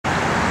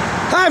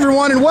Hi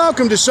everyone, and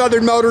welcome to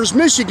Southern Motors,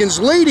 Michigan's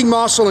leading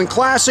muscle and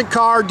classic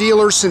car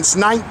dealer since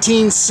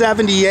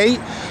 1978.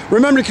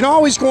 Remember, you can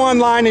always go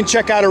online and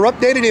check out our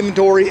updated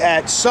inventory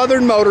at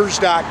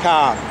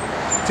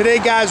southernmotors.com. Today,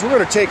 guys, we're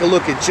going to take a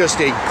look at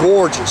just a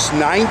gorgeous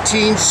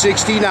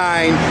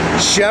 1969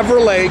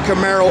 Chevrolet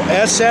Camaro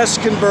SS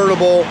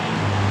convertible.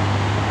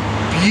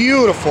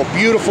 Beautiful,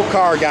 beautiful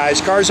car, guys.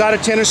 Car's out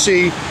of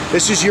Tennessee.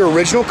 This is your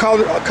original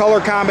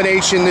color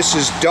combination. This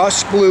is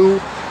Dusk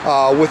blue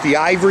with the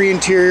Ivory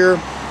interior.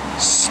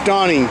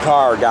 Stunning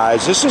car,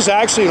 guys. This is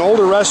actually an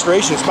older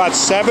restoration. It's about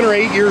 7 or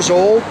 8 years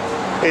old.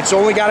 It's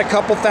only got a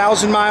couple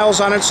thousand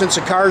miles on it since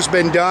the car's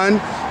been done,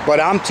 but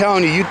I'm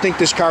telling you, you'd think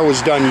this car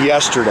was done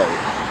yesterday.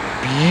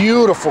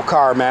 Beautiful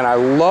car, man. I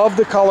love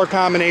the color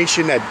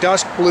combination. That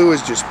Dusk blue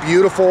is just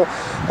beautiful.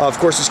 Of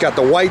course, it's got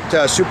the white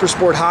Super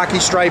Sport hockey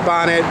stripe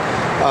on it.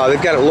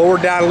 They've got it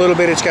lowered down a little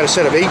bit. It's got a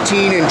set of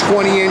 18 and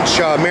 20-inch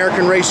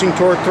American Racing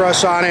Toque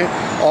Thrusts on it.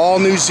 All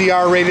new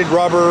ZR rated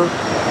rubber.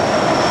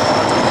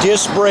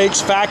 Disc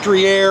brakes,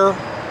 factory air.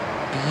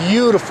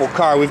 Beautiful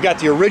car. We've got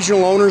the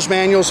original owner's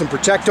manuals and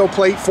Protecto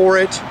plate for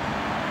it.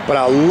 But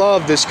I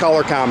love this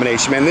color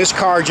combination, man. This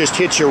car just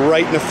hits you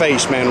right in the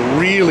face, man.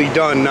 Really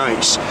done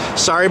nice.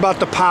 Sorry about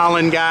the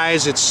pollen,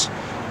 guys. It's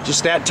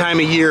just that time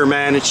of year,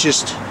 man. It's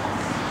just,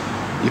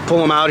 you pull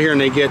them out here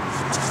and they get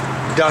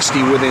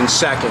dusty within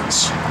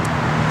seconds.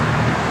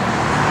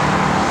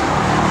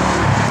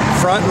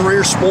 Front and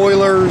rear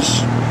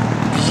spoilers.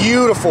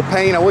 Beautiful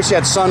paint. I wish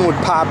that sun would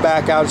pop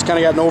back out. It's kind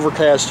of got an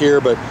overcast here,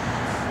 but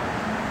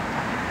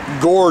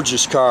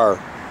gorgeous car.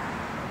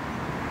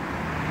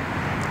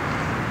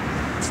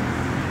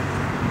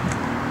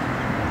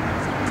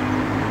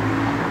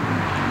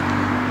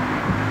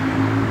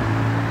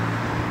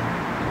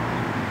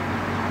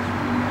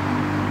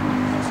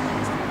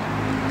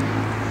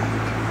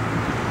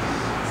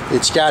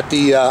 It's got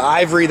the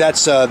Ivory,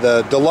 that's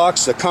the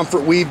deluxe, the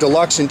Comfort Weave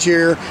Deluxe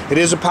interior. It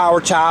is a power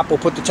top. We'll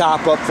put the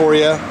top up for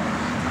you.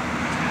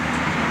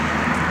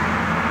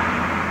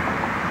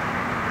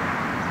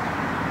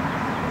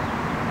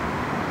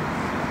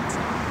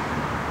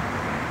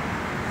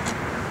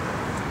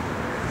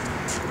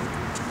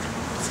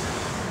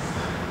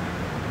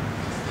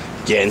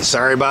 Again,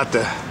 sorry about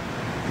the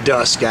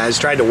dust, guys.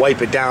 Tried to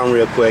wipe it down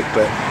real quick,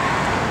 but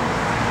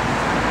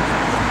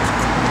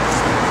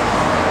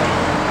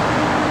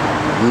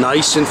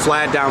nice and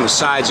flat down the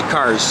sides. The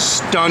car is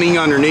stunning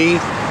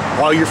underneath.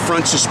 All your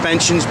front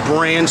suspension's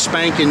brand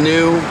spanking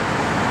new.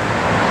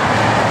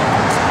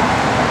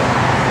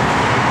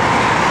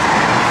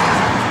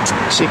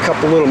 See a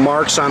couple little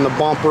marks on the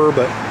bumper,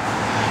 but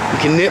you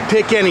can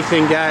nitpick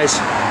anything, guys.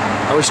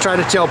 I always try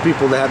to tell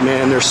people that,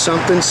 man. There's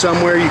something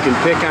somewhere, you can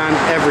pick on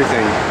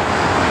everything.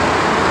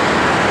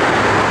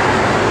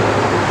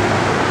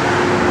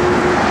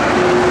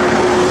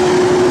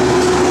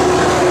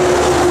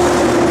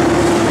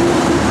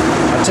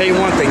 I'll tell you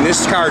one thing,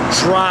 this car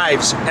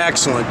drives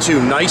excellent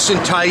too. Nice and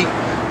tight,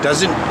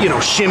 doesn't, you know,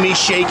 shimmy,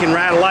 shake, and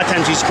rattle. A lot of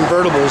times these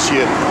convertibles,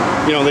 you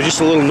know, they're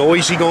just a little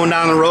noisy going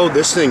down the road.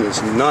 This thing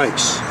is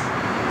nice.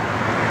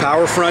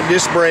 Power front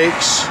disc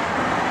brakes.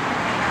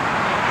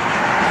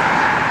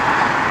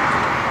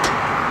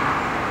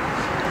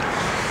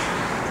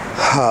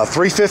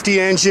 .350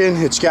 engine.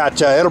 It's got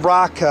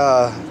Edelbrock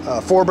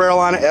 4-barrel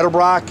on it.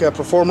 Edelbrock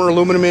Performer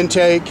aluminum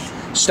intake.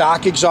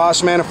 Stock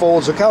exhaust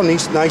manifolds. Look how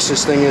nice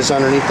this thing is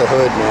underneath the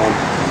hood, man.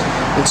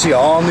 You can see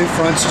all new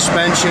front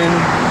suspension,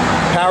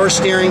 power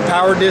steering,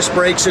 power disc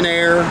brakes and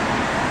air,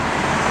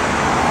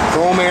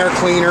 chrome air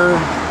cleaner,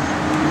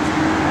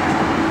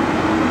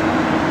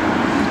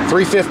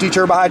 350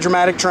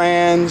 turbohydramatic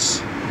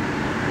trans.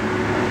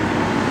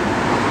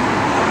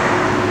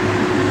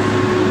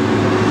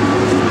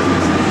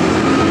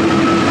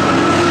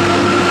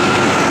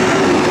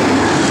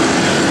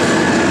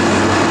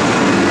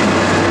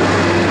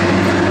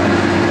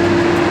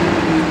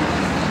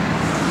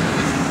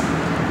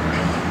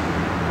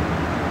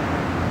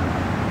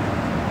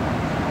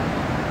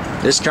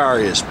 This car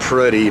is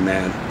pretty,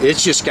 man.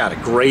 It's just got a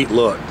great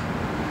look.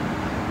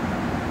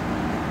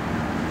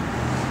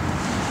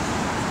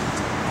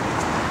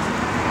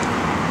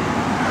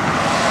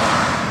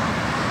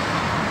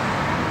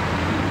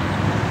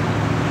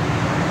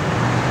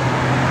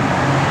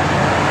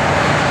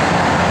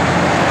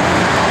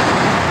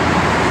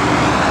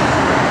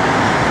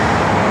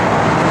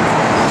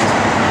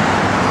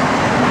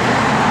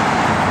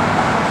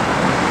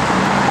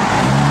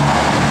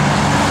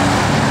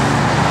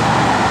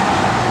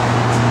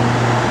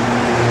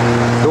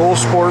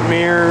 Sport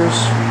mirrors,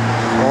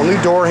 all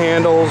new door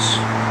handles.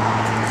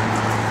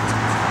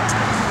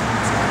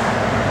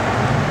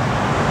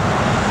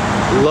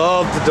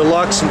 Love the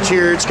deluxe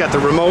interior. It's got the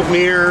remote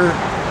mirror,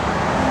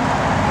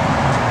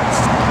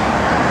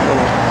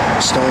 little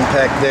stone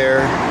peck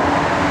there,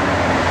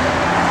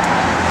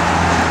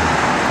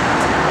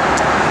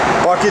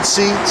 bucket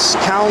seats,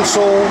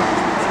 console.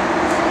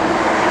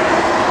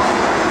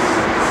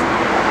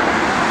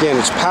 Again,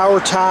 it's power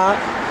top.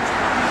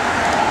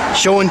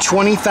 Showing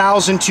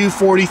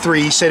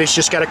 20,243. He said it's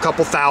just got a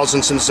couple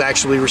thousand since it's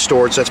actually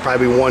restored, so that's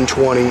probably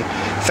 120.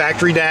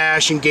 Factory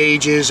dash and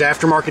gauges,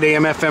 aftermarket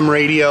AM/FM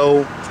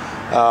radio.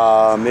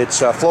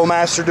 It's a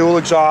Flowmaster dual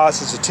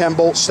exhaust. It's a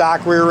 10-bolt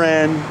stock rear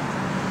end.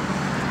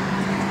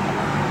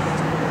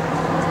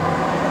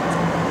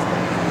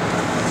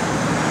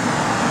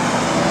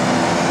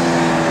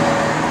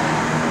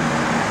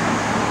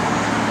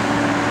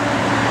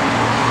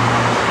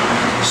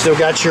 Still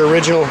got your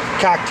original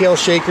cocktail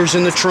shakers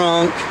in the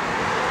trunk.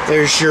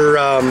 There's your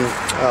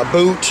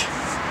boot.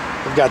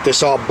 We've got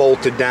this all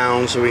bolted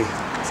down, so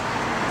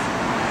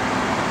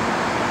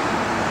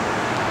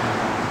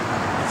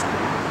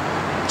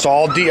it's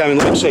all like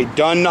I say,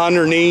 done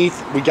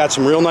underneath. We got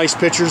some real nice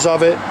pictures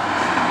of it.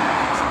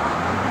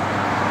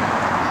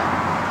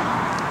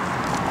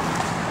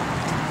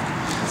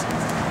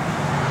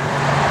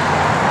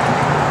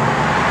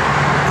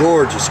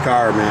 Gorgeous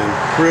car,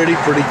 man. Pretty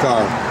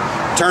car.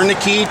 Turn the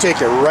key,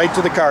 take it right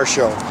to the car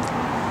show.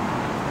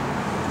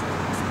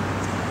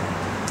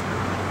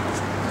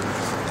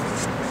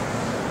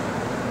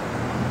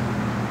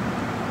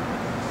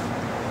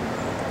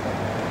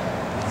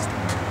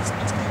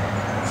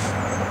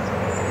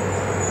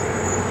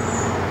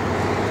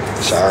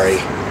 Sorry.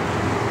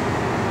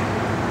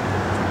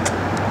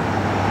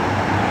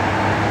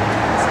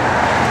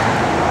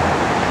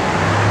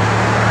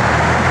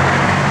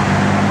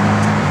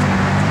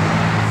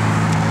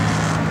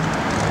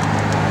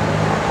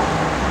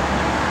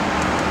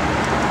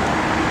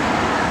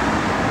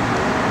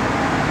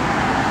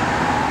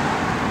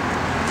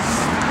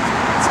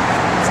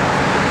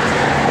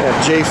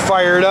 Jay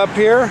fired up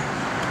here.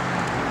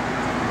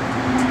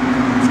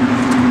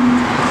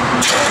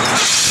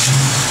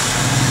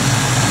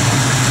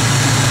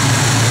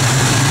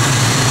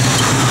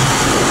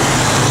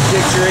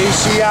 Get your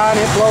AC on,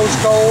 it blows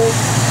cold.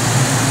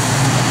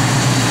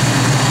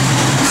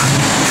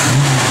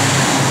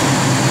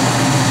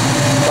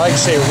 Like I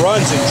say,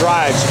 runs and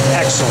drives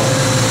excellent.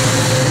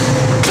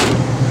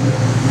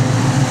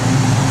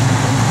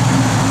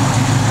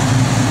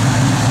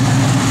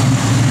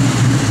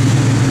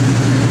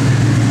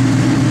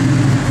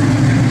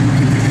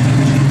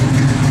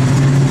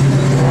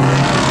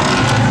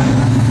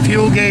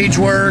 Fuel gauge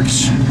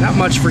works, not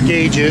much for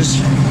gauges.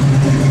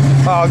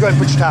 Oh, go ahead and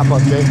put your top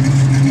up, Jay.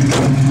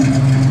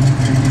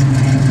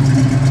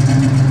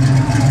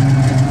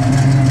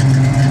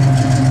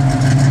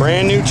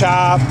 Brand new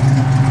top.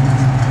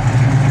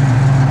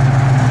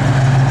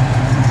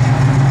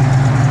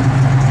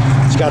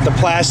 It's got the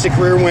plastic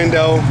rear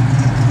window.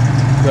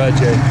 Go ahead,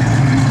 Jay.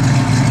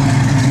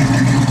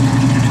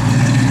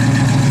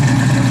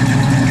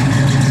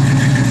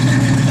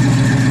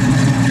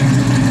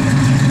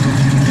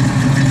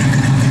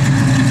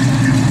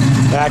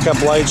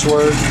 Backup lights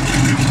work.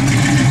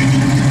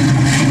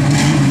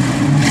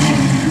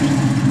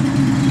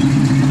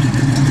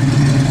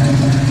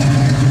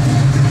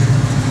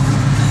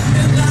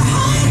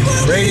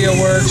 Radio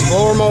works,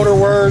 blower motor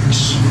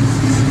works.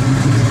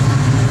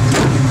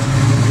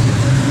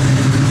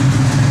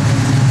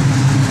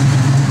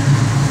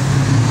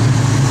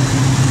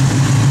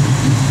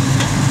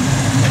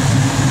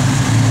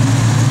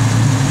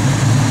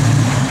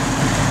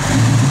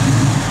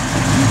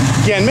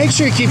 Again, make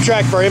sure you keep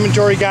track of our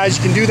inventory, guys.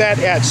 You can do that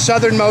at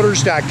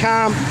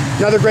southernmotors.com.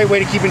 Another great way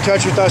to keep in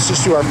touch with us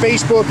is through our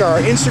Facebook or our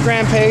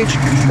Instagram page.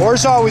 Or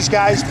as always,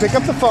 guys, pick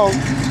up the phone,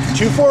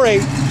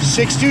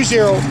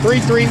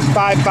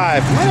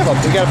 248-620-3355.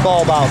 We got a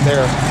bulb out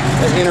there,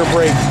 that inner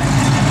brake.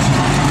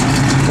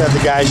 Have the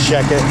guys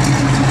check it.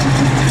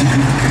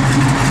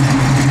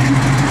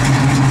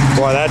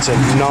 Boy, that's a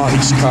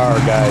nice car,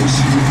 guys.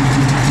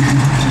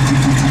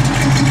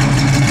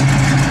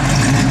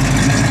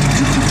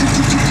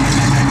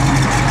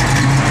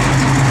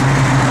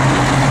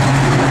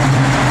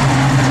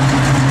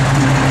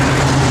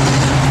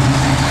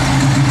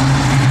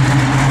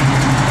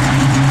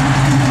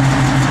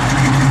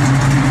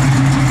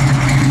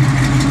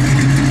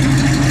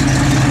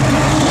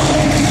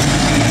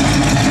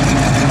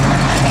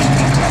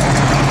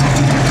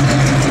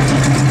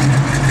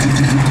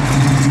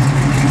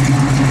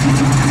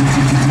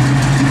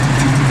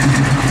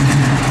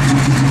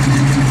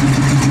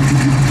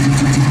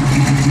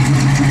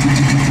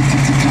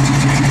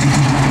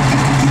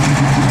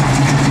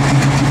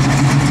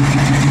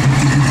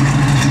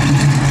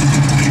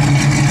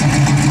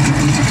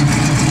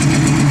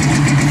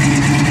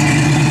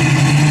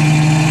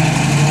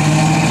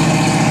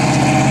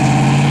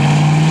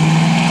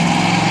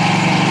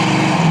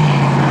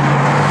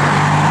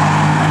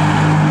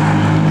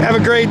 Have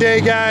a great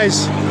day,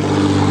 guys.